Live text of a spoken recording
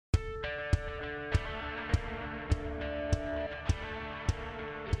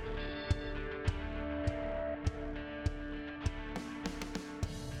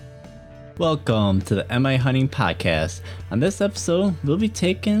Welcome to the MI Hunting Podcast. On this episode, we'll be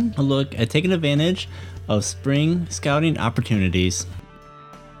taking a look at taking advantage of spring scouting opportunities.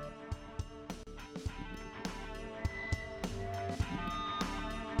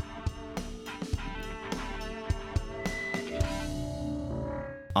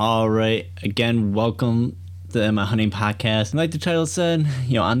 Alright, again, welcome to the MI Hunting Podcast. And like the title said,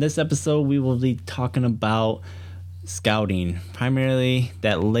 on this episode, we will be talking about scouting, primarily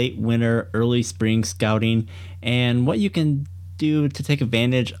that late winter, early spring scouting, and what you can do to take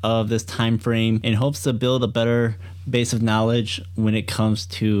advantage of this time frame in hopes to build a better base of knowledge when it comes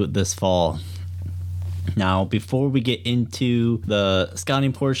to this fall. Now, before we get into the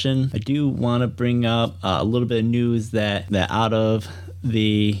scouting portion, I do want to bring up a little bit of news that out of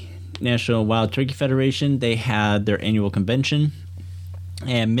the National Wild Turkey Federation, they had their annual convention,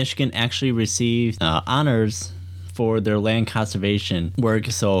 and Michigan actually received honors for their land conservation work.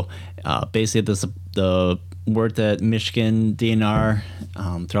 So basically the work that Michigan DNR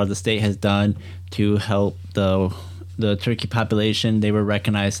throughout the state has done to help the turkey population, they were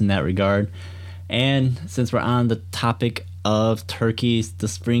recognized in that regard. And since we're on the topic of turkeys, the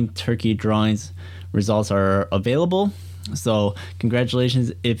spring turkey drawings results are available. So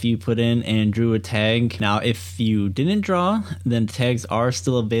congratulations if you put in and drew a tag. Now, if you didn't draw, then tags are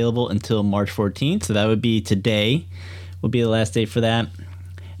still available until March 14th. So that would be today, will be the last date for that.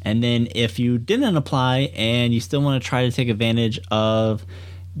 And then if you didn't apply and you still want to try to take advantage of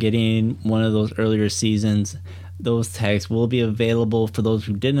getting one of those earlier seasons, those tags will be available for those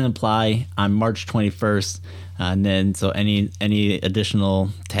who didn't apply on March 21st. And then so any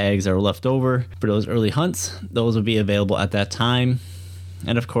additional tags that are left over for those early hunts, those will be available at that time.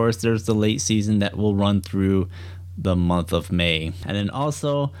 And of course, there's the late season that will run through the month of May. And then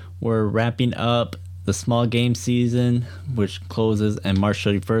also, we're wrapping up the small game season, which closes on March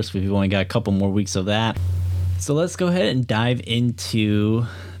 31st. We've only got a couple more weeks of that. So let's go ahead and dive into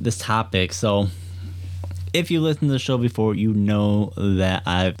this topic. So if you listened to the show before, you know that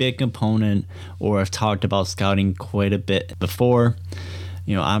I'm a big component, or I've talked about scouting quite a bit before.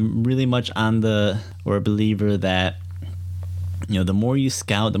 I'm really much on a believer that, the more you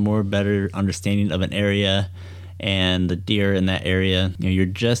scout, the more better understanding of an area and the deer in that area, you're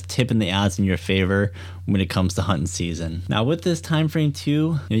just tipping the odds in your favor when it comes to hunting season. Now, with this time frame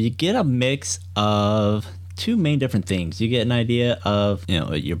too, you get a mix of two main different things. You get an idea of,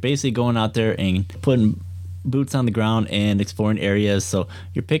 you're basically going out there and putting boots on the ground and exploring areas, so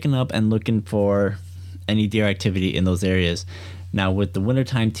you're picking up and looking for any deer activity in those areas. Now, with the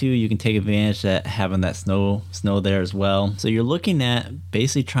wintertime too, you can take advantage of having that snow there as well. So you're looking at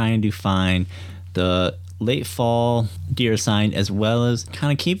basically trying to find the late fall deer sign, as well as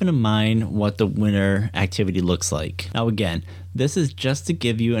kind of keeping in mind what the winter activity looks like. Now, again, this is just to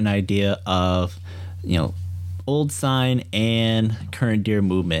give you an idea of old sign and current deer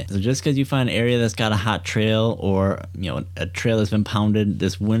movement. So just because you find an area that's got a hot trail, or a trail that's been pounded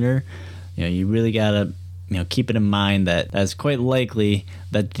this winter, you really gotta keep it in mind that that's quite likely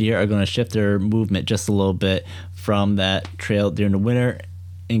that deer are going to shift their movement just a little bit from that trail during the winter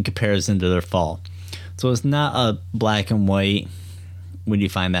in comparison to their fall. So it's not a black and white when you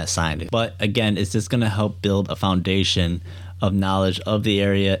find that sign, but again, it's just going to help build a foundation of knowledge of the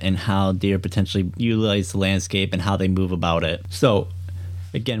area and how deer potentially utilize the landscape and how they move about it. So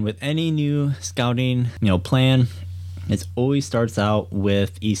again, with any new scouting plan, it always starts out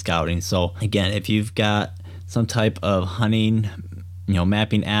with e-scouting. So again, if you've got some type of hunting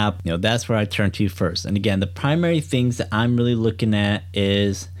mapping app, that's where I turn to first. And again, the primary things that I'm really looking at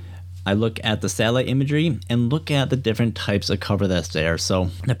is I look at the satellite imagery and look at the different types of cover that's there.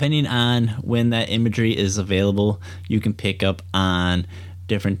 So depending on when that imagery is available, you can pick up on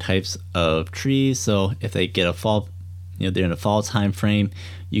different types of trees. So if they get a fall, they're in a fall time frame,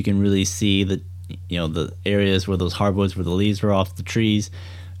 you can really see the areas where those hardwoods, where the leaves are off the trees,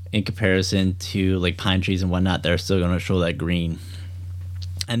 in comparison to like pine trees and whatnot, they're still going to show that green.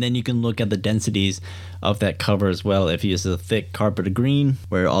 And then you can look at the densities of that cover as well. If you use a thick carpet of green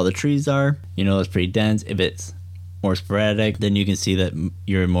where all the trees are, it's pretty dense. If it's more sporadic, then you can see that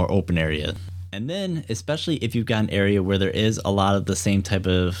you're in more open area. And then, especially if you've got an area where there is a lot of the same type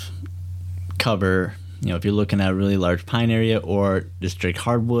of cover, if you're looking at a really large pine area or district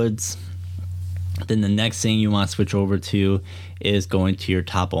hardwoods, then the next thing you want to switch over to is going to your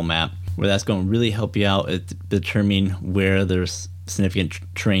topo map, where that's going to really help you out at determining where there's significant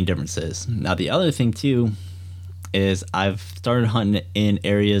terrain differences. Now, the other thing too is I've started hunting in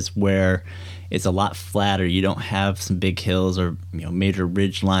areas where it's a lot flatter. You don't have some big hills or major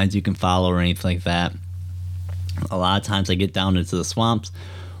ridge lines you can follow or anything like that. A lot of times I get down into the swamps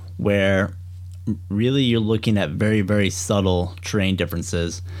where really you're looking at very, very subtle terrain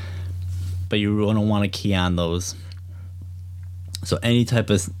differences, but you don't want to key on those. So any type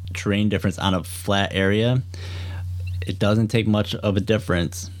of terrain difference on a flat area, it doesn't take much of a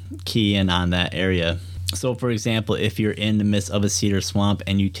difference. Key in on that area. So for example, if you're in the midst of a cedar swamp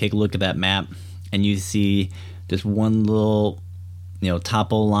and you take a look at that map and you see just one little,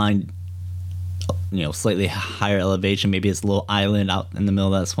 topo line, slightly higher elevation, maybe it's a little island out in the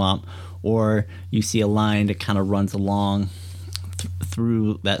middle of that swamp, or you see a line that kind of runs along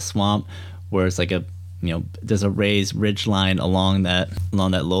through that swamp where it's like there's a raised ridge line along that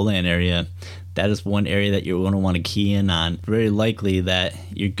lowland area. That is one area that you're going to want to key in on. Very likely that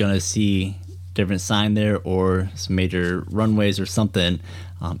you're going to see different sign there or some major runways or something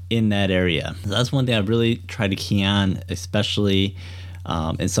in that area. So that's one thing I've really tried to key on, especially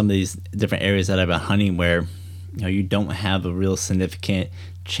in some of these different areas that I've been hunting where you don't have a real significant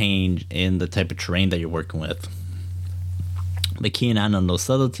change in the type of terrain that you're working with. But keying on those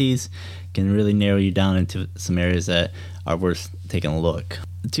subtleties can really narrow you down into some areas that are worth taking a look.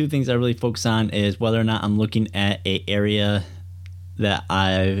 The two things I really focus on is whether or not I'm looking at an area that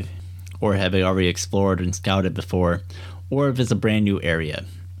I've or have already explored and scouted before, or if it's a brand new area.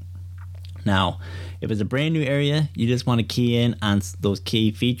 Now, if it's a brand new area, you just want to key in on those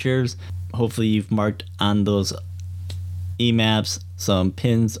key features. Hopefully you've marked on those e-maps some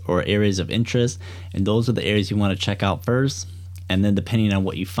pins or areas of interest, and those are the areas you want to check out first. And then depending on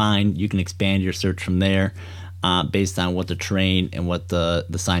what you find, you can expand your search from there based on what the terrain and what the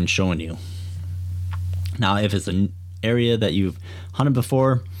sign's showing you. Now, if it's an area that you've hunted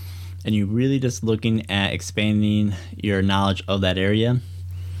before and you're really just looking at expanding your knowledge of that area,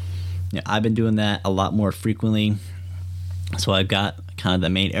 I've been doing that a lot more frequently. So I've got kind of the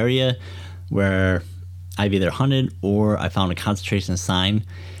main area where I've either hunted or I found a concentration sign.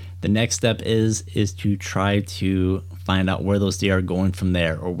 The next step is to try to find out where those deer are going from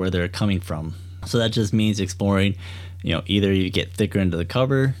there or where they're coming from. So that just means exploring, either you get thicker into the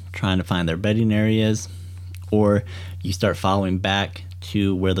cover, trying to find their bedding areas, or you start following back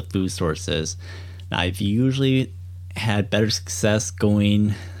to where the food source is. Now, I've usually had better success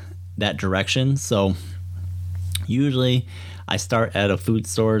going that direction. So usually I start at a food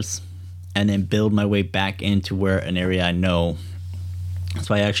source and then build my way back into where an area I know.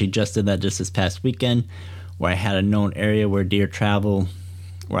 So I actually just did that just this past weekend, where I had a known area where deer travel,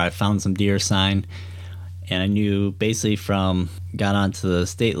 where I found some deer sign, and I knew basically got onto the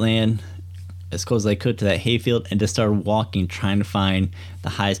state land as close as I could to that hayfield and just started walking, trying to find the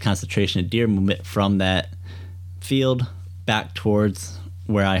highest concentration of deer movement from that field back towards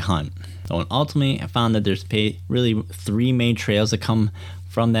where I hunt. So and ultimately I found that there's really three main trails that come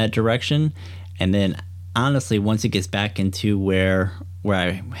from that direction, and then honestly once it gets back into where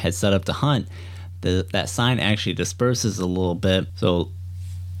I had set up to hunt, that sign actually disperses a little bit. So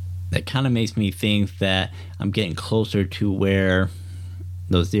that kind of makes me think that I'm getting closer to where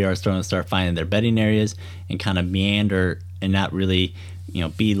those deer are starting to start finding their bedding areas and kind of meander and not really,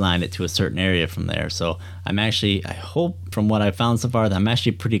 beeline it to a certain area from there. So I hope from what I've found so far that I'm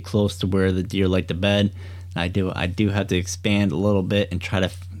actually pretty close to where the deer like to bed. I do have to expand a little bit and try to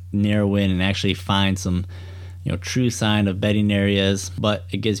narrow in and actually find some, true sign of bedding areas, but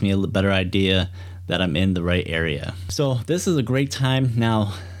it gives me a better idea that I'm in the right area. So this is a great time.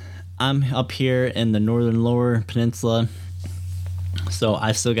 Now, I'm up here in the northern lower peninsula, so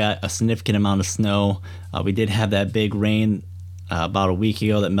I still got a significant amount of snow. We did have that big rain about a week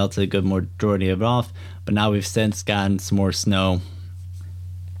ago that melted a good majority of it off, but now we've since gotten some more snow.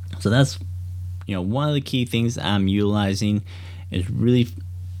 So that's, one of the key things I'm utilizing is really,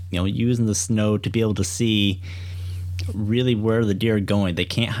 using the snow to be able to see really where the deer are going. They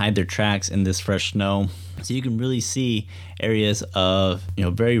can't hide their tracks in this fresh snow. So you can really see areas of,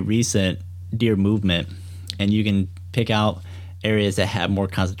 very recent deer movement, and you can pick out areas that have more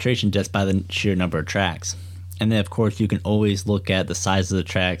concentration just by the sheer number of tracks. And then of course you can always look at the size of the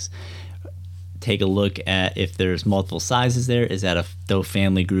tracks, take a look at if there's multiple sizes there. Is that a doe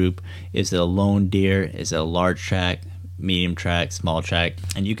family group? Is it a lone deer? Is it a large track, medium track, small track?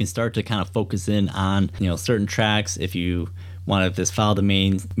 And you can start to kind of focus in on, certain tracks. If you want to just follow the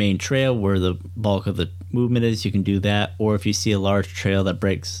main trail where the bulk of the movement is, you can do that. Or if you see a large trail that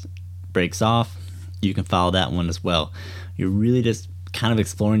breaks off, you can follow that one as well. You're really just kind of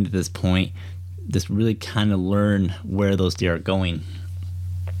exploring at this point, just really kind of learn where those deer are going.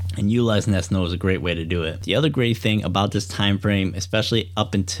 And utilizing that snow is a great way to do it. The other great thing about this time frame, especially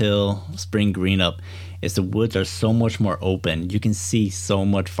up until spring green up, is the woods are so much more open. You can see so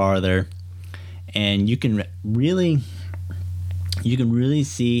much farther, and you can really you can really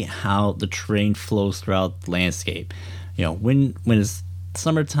see how the terrain flows throughout the landscape. When it's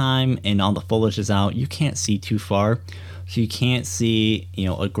summertime and all the foliage is out, you can't see too far. So you can't see,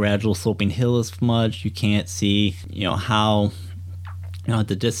 a gradual sloping hill as much. You can't see, how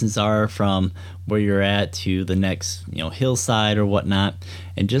the distance are from where you're at to the next, hillside or whatnot.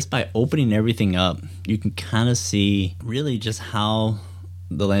 And just by opening everything up, you can kind of see really just how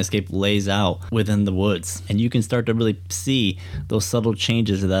the landscape lays out within the woods, and you can start to really see those subtle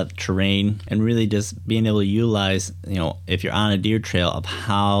changes of that terrain, and really just being able to utilize, if you're on a deer trail, of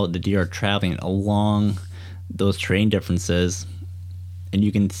how the deer are traveling along those terrain differences, and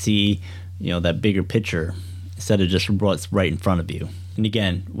you can see, that bigger picture instead of just what's right in front of you. And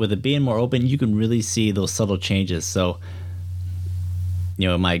again, with it being more open, you can really see those subtle changes. So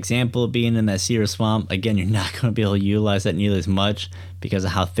my example of being in that cedar swamp, again, you're not going to be able to utilize that nearly as much because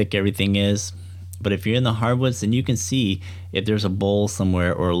of how thick everything is. But if you're in the hardwoods, then you can see if there's a bowl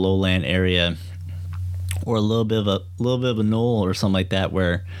somewhere or a lowland area or a little bit of a knoll or something like that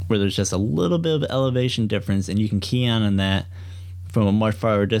where there's just a little bit of elevation difference, and you can key on that from a much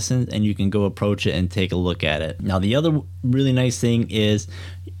farther distance, and you can go approach it and take a look at it. Now, the other really nice thing is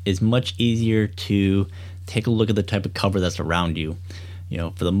it's much easier to take a look at the type of cover that's around you.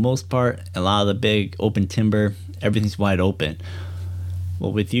 For the most part, a lot of the big open timber, everything's wide open.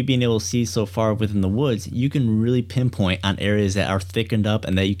 Well, with you being able to see so far within the woods, you can really pinpoint on areas that are thickened up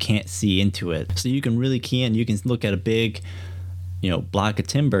and that you can't see into it. So you can really key in, you can look at a big, block of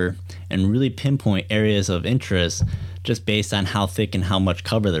timber and really pinpoint areas of interest just based on how thick and how much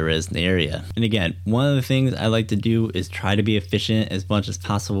cover there is in the area. And again, one of the things I like to do is try to be efficient as much as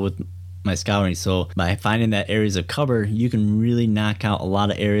possible with my scouting. So by finding that areas of cover, you can really knock out a lot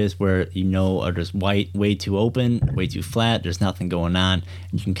of areas where are just way too open, way too flat, there's nothing going on,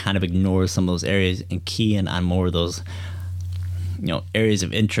 and you can kind of ignore some of those areas and key in on more of those areas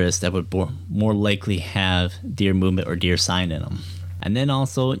of interest that would more likely have deer movement or deer sign in them. And then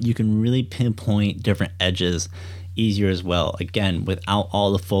also you can really pinpoint different edges easier as well. Again, without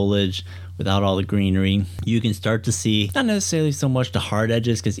all the foliage, without all the greenery, you can start to see not necessarily so much the hard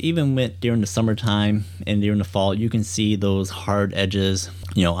edges, because even during the summertime and during the fall, you can see those hard edges,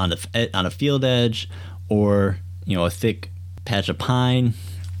 on a field edge or a thick patch of pine.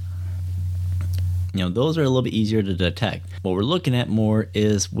 Those are a little bit easier to detect. What we're looking at more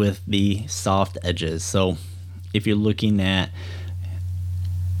is with the soft edges. So if you're looking at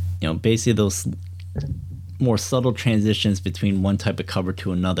basically those more subtle transitions between one type of cover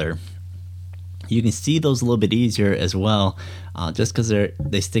to another, you can see those a little bit easier as well, just because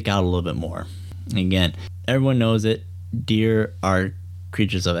they stick out a little bit more. And again, everyone knows it. Deer are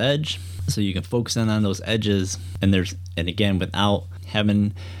creatures of edge, so you can focus in on those edges. And again, without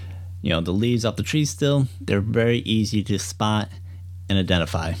having the leaves off the tree still, they're very easy to spot and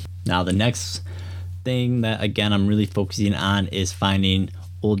identify. Now, the next thing that again I'm really focusing on is finding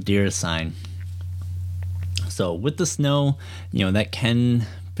old deer sign. So with the snow, that can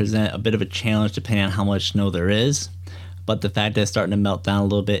present a bit of a challenge depending on how much snow there is, but the fact that it's starting to melt down a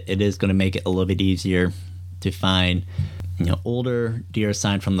little bit, it is going to make it a little bit easier to find older deer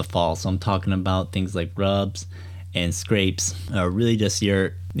sign from the fall. So I'm talking about things like rubs and scrapes, really just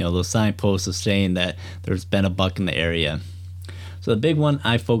your those signposts of saying that there's been a buck in the area. So the big one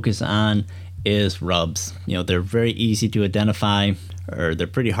I focus on is rubs. They're very easy to identify, or they're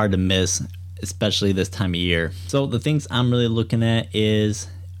pretty hard to miss, especially this time of year. So the things I'm really looking at is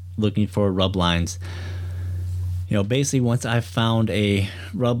looking for rub lines. Basically once I've found a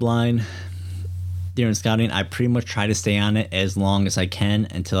rub line during scouting, I pretty much try to stay on it as long as I can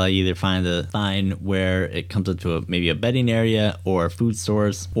until I either find where it comes up to maybe a bedding area or a food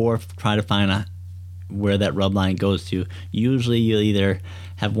source, or try to find where that rub line goes to. Usually you'll either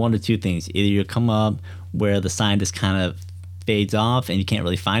have one of two things. Either you'll come up where the sign just kind of fades off and you can't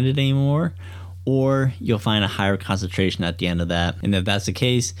really find it anymore, or you'll find a higher concentration at the end of that. And if that's the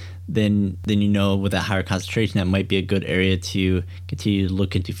case, then with that higher concentration, that might be a good area to continue to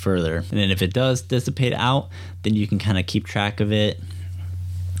look into further. And then if it does dissipate out, then you can kind of keep track of it.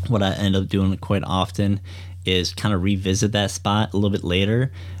 What I end up doing quite often is kind of revisit that spot a little bit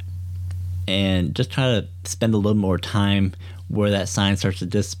later and just try to spend a little more time where that sign starts to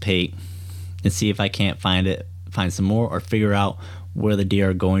dissipate and see if I can't find some more, or figure out where the deer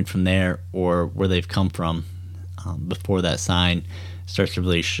are going from there, or where they've come from before that sign starts to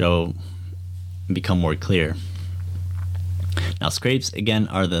really show and become more clear. Now, scrapes again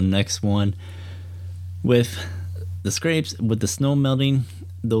are the next one. With the scrapes, with the snow melting,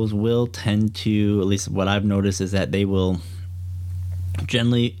 those will tend to, at least what I've noticed, is that they will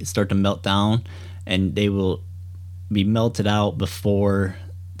generally start to melt down, and they will be melted out before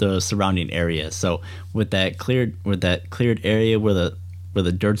the surrounding area. So with that cleared area where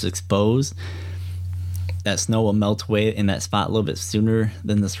the dirt's exposed, that snow will melt away in that spot a little bit sooner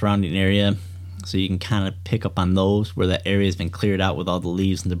than the surrounding area. So you can kind of pick up on those where that area has been cleared out with all the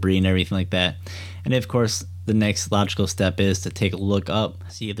leaves and debris and everything like that. And of course, the next logical step is to take a look up,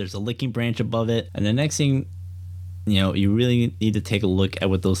 see if there's a licking branch above it. And the next thing, you really need to take a look at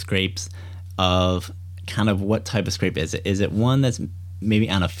with those scrapes of kind of what type of scrape is it. Is it one that's maybe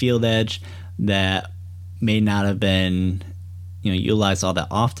on a field edge that may not have been, utilized all that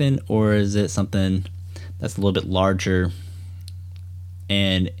often, or is it something that's a little bit larger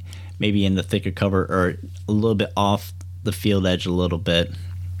and maybe in the thicker cover or a little bit off the field edge a little bit?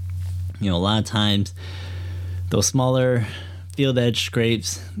 A lot of times those smaller field edge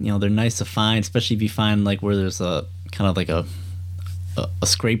scrapes, they're nice to find, especially if you find like where there's a kind of like a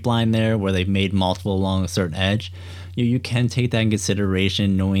scrape line there where they've made multiple along a certain edge. You can take that in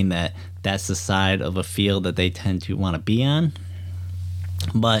consideration, knowing that that's the side of a field that they tend to want to be on.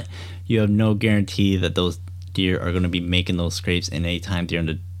 But you have no guarantee that those deer are going to be making those scrapes in any time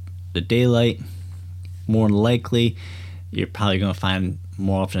during the daylight. More than likely, you're probably going to find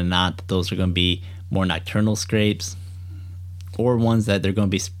more often than not that those are going to be more nocturnal scrapes, or ones that they're going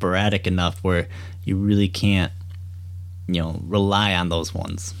to be sporadic enough where you really can't, rely on those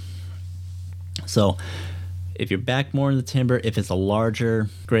ones. So if you're back more in the timber, if it's a larger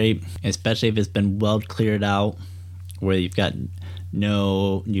scrape, especially if it's been well cleared out, where you've got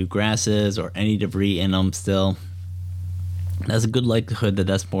no new grasses or any debris in them still, there's a good likelihood that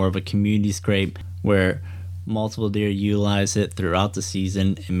that's more of a community scrape where multiple deer utilize it throughout the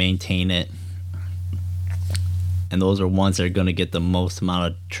season and maintain it. And those are ones that are going to get the most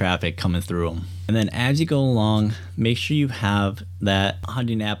amount of traffic coming through them. And then as you go along, make sure you have that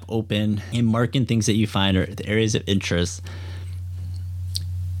hunting app open and marking things that you find are the areas of interest.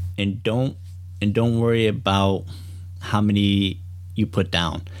 And don't worry about how many you put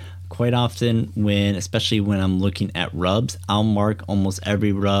down. Quite often especially when I'm looking at rubs, I'll mark almost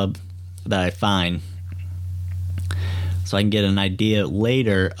every rub that I find, so I can get an idea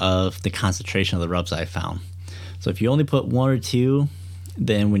later of the concentration of the rubs I found. So if you only put one or two,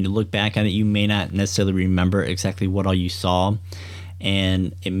 then when you look back at it, you may not necessarily remember exactly what all you saw,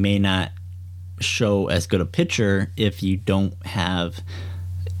 and it may not show as good a picture if you don't have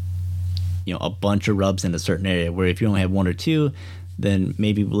a bunch of rubs in a certain area. Where if you only have one or two, then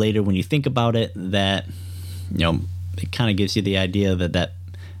maybe later when you think about it, that it kind of gives you the idea that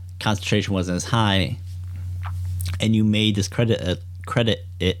concentration wasn't as high, and you may discredit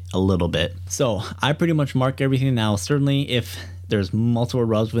it a little bit. So I pretty much mark everything now. Certainly if there's multiple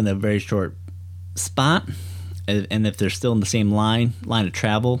rubs within a very short spot, and if they're still in the same line of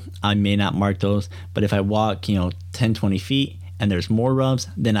travel, I may not mark those. But if I walk 10-20 feet and there's more rubs,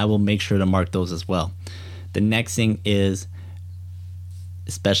 then I will make sure to mark those as well. The next thing is,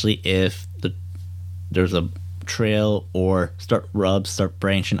 especially if there's a trail or rubs start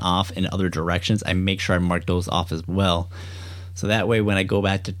branching off in other directions, I make sure I mark those off as well. So that way when I go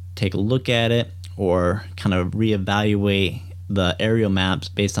back to take a look at it or kind of reevaluate the aerial maps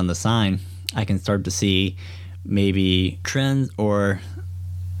based on the sign, I can start to see maybe trends or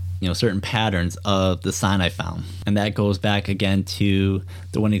certain patterns of the sign I found. And that goes back again to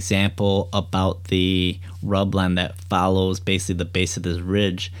the one example about the rub line that follows basically the base of this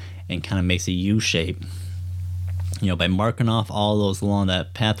ridge and kind of makes a U shape. By marking off all those along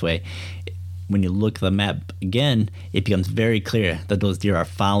that pathway, when you look at the map again, it becomes very clear that those deer are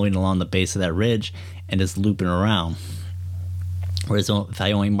following along the base of that ridge and just looping around. Whereas if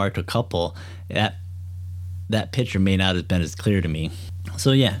I only marked a couple, that picture may not have been as clear to me.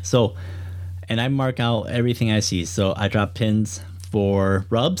 And I mark out everything I see. So I drop pins for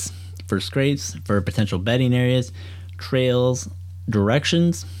rubs, for scrapes, for potential bedding areas, trails,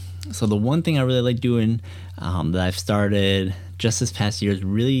 directions. So the one thing I really like doing that I've started just this past year is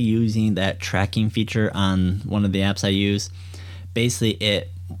really using that tracking feature on one of the apps I use. Basically, it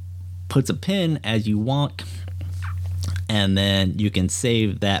puts a pin as you walk, and then you can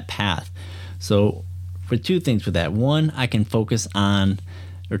save that path. So for two things with that. One, I can focus on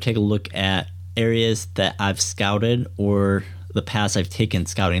or take a look at areas that I've scouted or the paths I've taken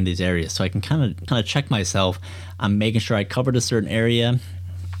scouting these areas. So I can kind of check myself on making sure I covered a certain area.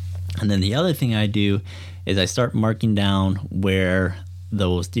 And then the other thing I do is I start marking down where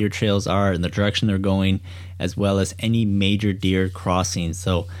those deer trails are and the direction they're going, as well as any major deer crossings.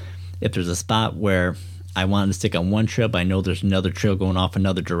 So if there's a spot where I wanted to stick on one trail, but I know there's another trail going off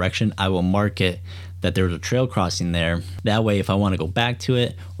another direction, I will mark it that there's a trail crossing there. That way, if I want to go back to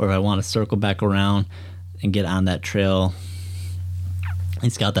it, or if I want to circle back around, and get on that trail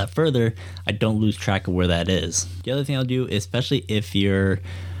and scout that further, I don't lose track of where that is. The other thing I'll do, especially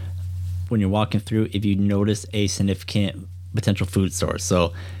when you're walking through, if you notice a significant potential food source.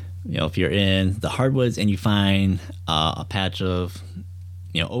 So, if you're in the hardwoods and you find a patch of,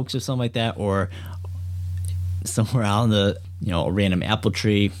 oaks or something like that, or somewhere out in the, a random apple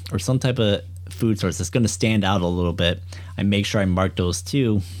tree or some type of food source that's going to stand out a little bit, I make sure I mark those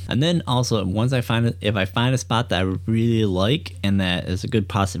too. And then also, if I find a spot that I really like and that is a good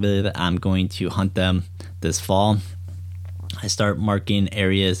possibility that I'm going to hunt them this fall, I start marking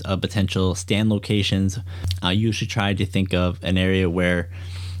areas of potential stand locations. I usually try to think of an area where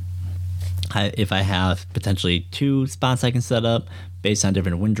if I have potentially 2 spots I can set up based on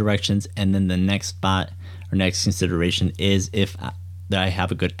different wind directions, and then the next spot or next consideration is that I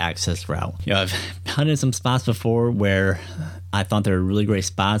have a good access route. I've hunted some spots before where I thought they were really great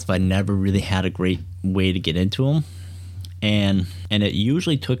spots, but I never really had a great way to get into them. And it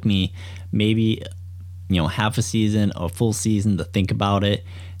usually took me maybe, half a season, a full season to think about it,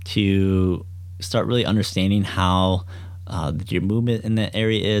 to start really understanding how the deer movement in that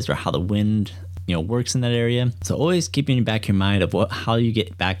area is, or how the wind works in that area. So always keeping in back your mind of how you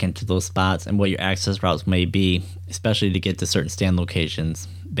get back into those spots and what your access routes may be, especially to get to certain stand locations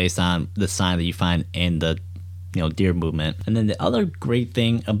based on the sign that you find in the deer movement. And then the other great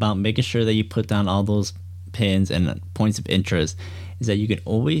thing about making sure that you put down all those pins and points of interest is that you can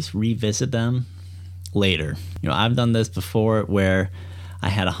always revisit them later. I've done this before where I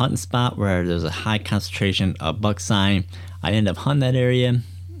had a hunting spot where there's a high concentration of buck sign. I ended up hunting that area.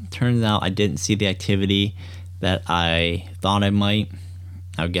 Turns out I didn't see the activity that I thought I might.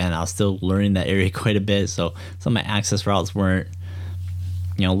 Again, I was still learning that area quite a bit, so some of my access routes weren't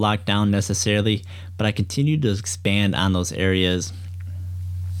locked down necessarily, but I continued to expand on those areas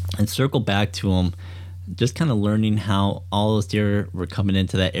and circle back to them, just kind of learning how all those deer were coming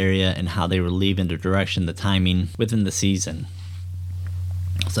into that area and how they were leaving, the direction, the timing within the season.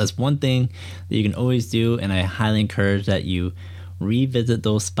 So that's one thing that you can always do, and I highly encourage that you revisit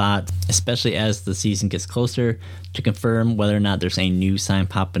those spots, especially as the season gets closer, to confirm whether or not there's any new sign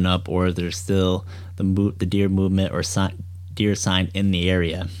popping up, or there's still the deer movement or deer sign in the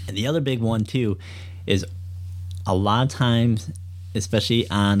area. And the other big one too is a lot of times, especially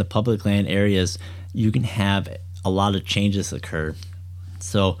on the public land areas, you can have a lot of changes occur.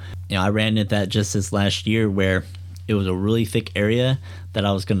 So I ran into that just this last year where it was a really thick area that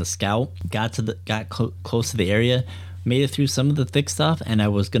I was going to scout, got close to the area, made it through some of the thick stuff, and I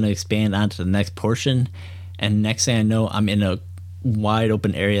was going to expand onto the next portion. And next thing I know, I'm in a wide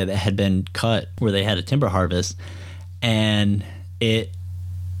open area that had been cut where they had a timber harvest, and it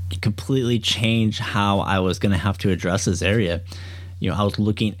completely changed how I was going to have to address this area. I was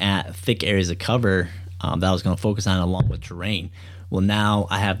looking at thick areas of cover that I was going to focus on along with terrain. Well, now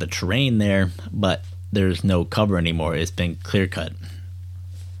I have the terrain there, but there's no cover anymore. It's been clear cut.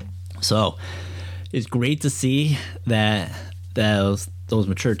 So it's great to see that those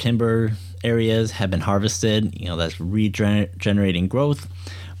mature timber areas have been harvested. That's regenerating growth,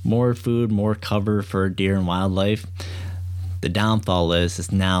 more food, more cover for deer and wildlife. The downfall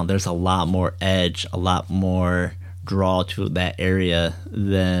is now there's a lot more edge, a lot more draw to that area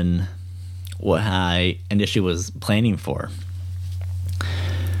than what I initially was planning for.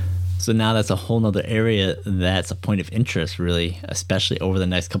 So now that's a whole nother area that's a point of interest, really, especially over the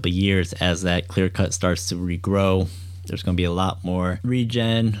next couple of years as that clear cut starts to regrow. There's going to be a lot more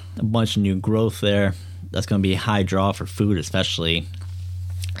regen, a bunch of new growth there. That's going to be a high draw for food, especially.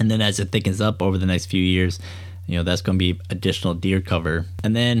 And then as it thickens up over the next few years, that's going to be additional deer cover.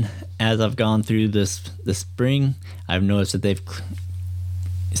 And then as I've gone through this spring, I've noticed that they've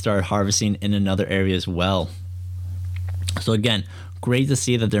started harvesting in another area as well. So again, great to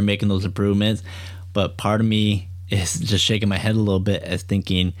see that they're making those improvements, but part of me is just shaking my head a little bit as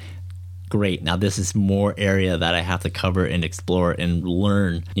thinking, great, now this is more area that I have to cover and explore and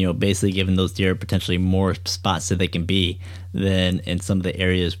learn, basically giving those deer potentially more spots that they can be than in some of the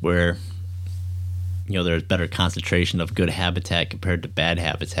areas where there's better concentration of good habitat compared to bad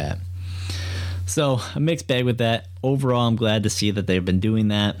habitat. So a mixed bag with that. Overall, I'm glad to see that they've been doing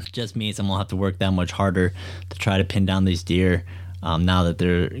that. Just means I'm gonna have to work that much harder to try to pin down these deer now that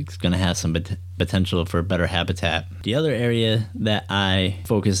they're going to have some potential for better habitat. The other area that I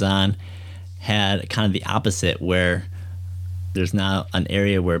focus on had kind of the opposite, where there's now an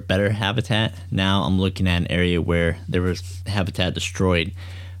area where better habitat. Now I'm looking at an area where there was habitat destroyed.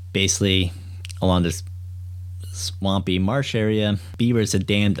 Basically, along this swampy marsh area, beavers had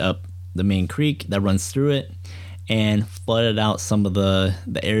dammed up the main creek that runs through it, and flooded out some of the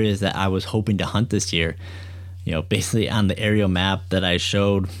areas that I was hoping to hunt this year. Basically on the aerial map that I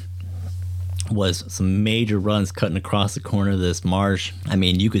showed was some major runs cutting across the corner of this marsh. I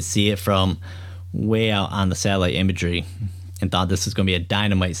mean, you could see it from way out on the satellite imagery and thought this was going to be a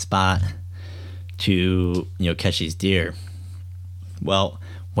dynamite spot to, catch these deer. Well,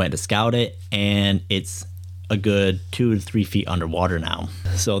 went to scout it, and it's a good 2 to 3 feet underwater now.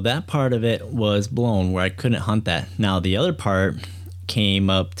 So that part of it was blown where I couldn't hunt that. Now the other part came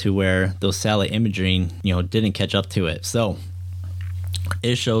up to where those satellite imaging, didn't catch up to it. So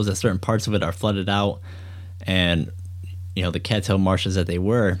it shows that certain parts of it are flooded out and, the cattail marshes that they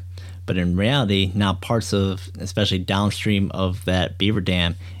were. But in reality, now parts of, especially downstream of that beaver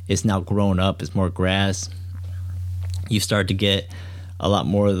dam, is now grown up. It's more grass. You start to get a lot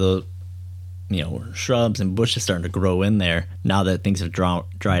more of the, shrubs and bushes starting to grow in there now that things have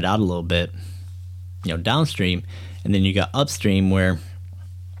dried out a little bit, downstream. And then you got upstream where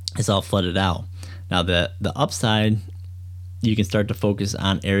it's all flooded out. Now the upside, you can start to focus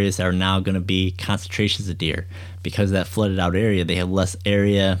on areas that are now going to be concentrations of deer. Because of that flooded out area, they have less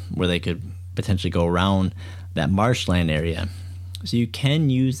area where they could potentially go around that marshland area. So you can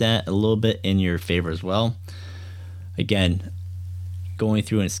use that a little bit in your favor as well. Again, going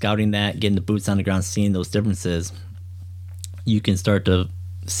through and scouting that, getting the boots on the ground, seeing those differences, you can start to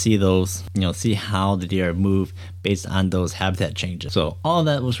see those, see how the deer move based on those habitat changes. So all of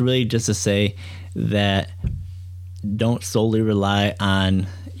that was really just to say that don't solely rely on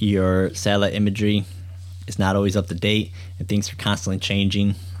your satellite imagery. It's not always up to date, and things are constantly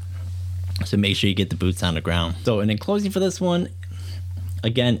changing. So make sure you get the boots on the ground. So, and in closing for this one,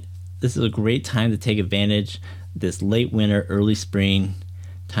 again, this is a great time to take advantage this late winter, early spring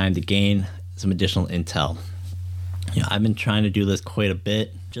time to gain some additional intel. I've been trying to do this quite a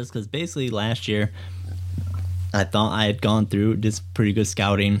bit just because basically last year I thought I had gone through just pretty good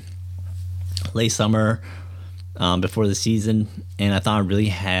scouting late summer before the season, and I thought I really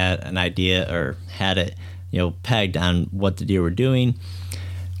had an idea or had it pegged on what the deer were doing.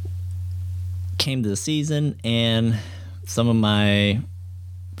 Came to the season, and some of my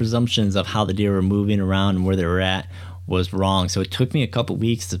presumptions of how the deer were moving around and where they were at was wrong. So it took me a couple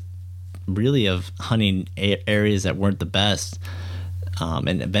weeks to really of hunting areas that weren't the best,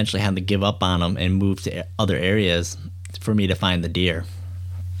 and eventually had to give up on them and move to other areas for me to find the deer.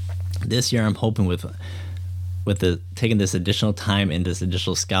 This year I'm hoping with taking this additional time and this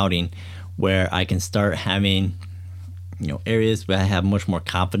additional scouting where I can start having areas where I have much more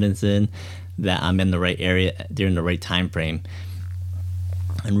confidence in that I'm in the right area during the right time frame.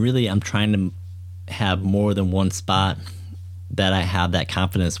 And really I'm trying to have more than one spot that I have that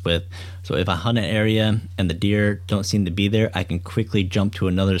confidence with. So if I hunt an area and the deer don't seem to be there, I can quickly jump to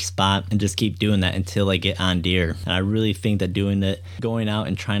another spot and just keep doing that until I get on deer. And I really think that going out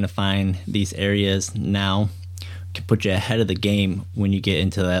and trying to find these areas now can put you ahead of the game when you get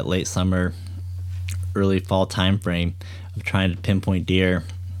into that late summer, early fall time frame of trying to pinpoint deer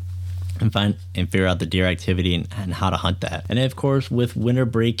and find and figure out the deer activity and how to hunt that. And then of course with winter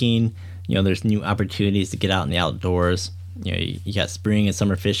breaking, there's new opportunities to get out in the outdoors. You got spring and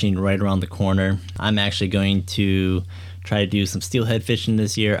summer fishing right around the corner. I'm actually going to try to do some steelhead fishing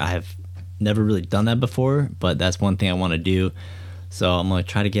this year. I have never really done that before, but that's one thing I want to do. So I'm going to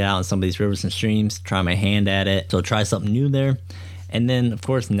try to get out in some of these rivers and streams, try my hand at it. So try something new there. And then of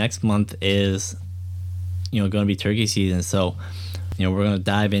course next month is going to be turkey season. So we're going to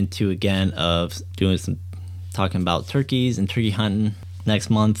dive into again of doing some talking about turkeys and turkey hunting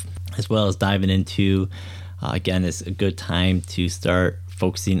next month, as well as diving into again, it's a good time to start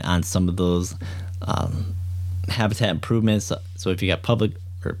focusing on some of those habitat improvements. So if you got public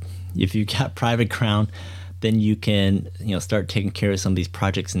or if you got private ground, then you can start taking care of some of these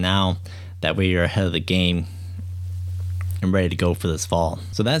projects now. That way you're ahead of the game and ready to go for this fall.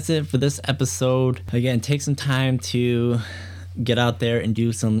 So that's it for this episode. Again, take some time to get out there and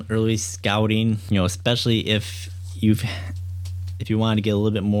do some early scouting, especially if you want to get a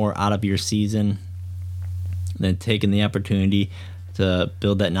little bit more out of your season, then taking the opportunity to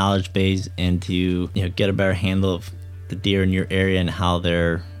build that knowledge base and to get a better handle of the deer in your area and how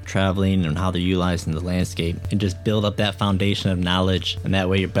they're traveling and how they're utilizing the landscape, and just build up that foundation of knowledge, and that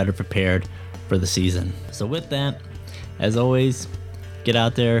way you're better prepared for the season. So with that, as always, get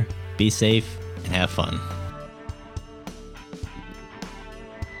out there, be safe, and have fun.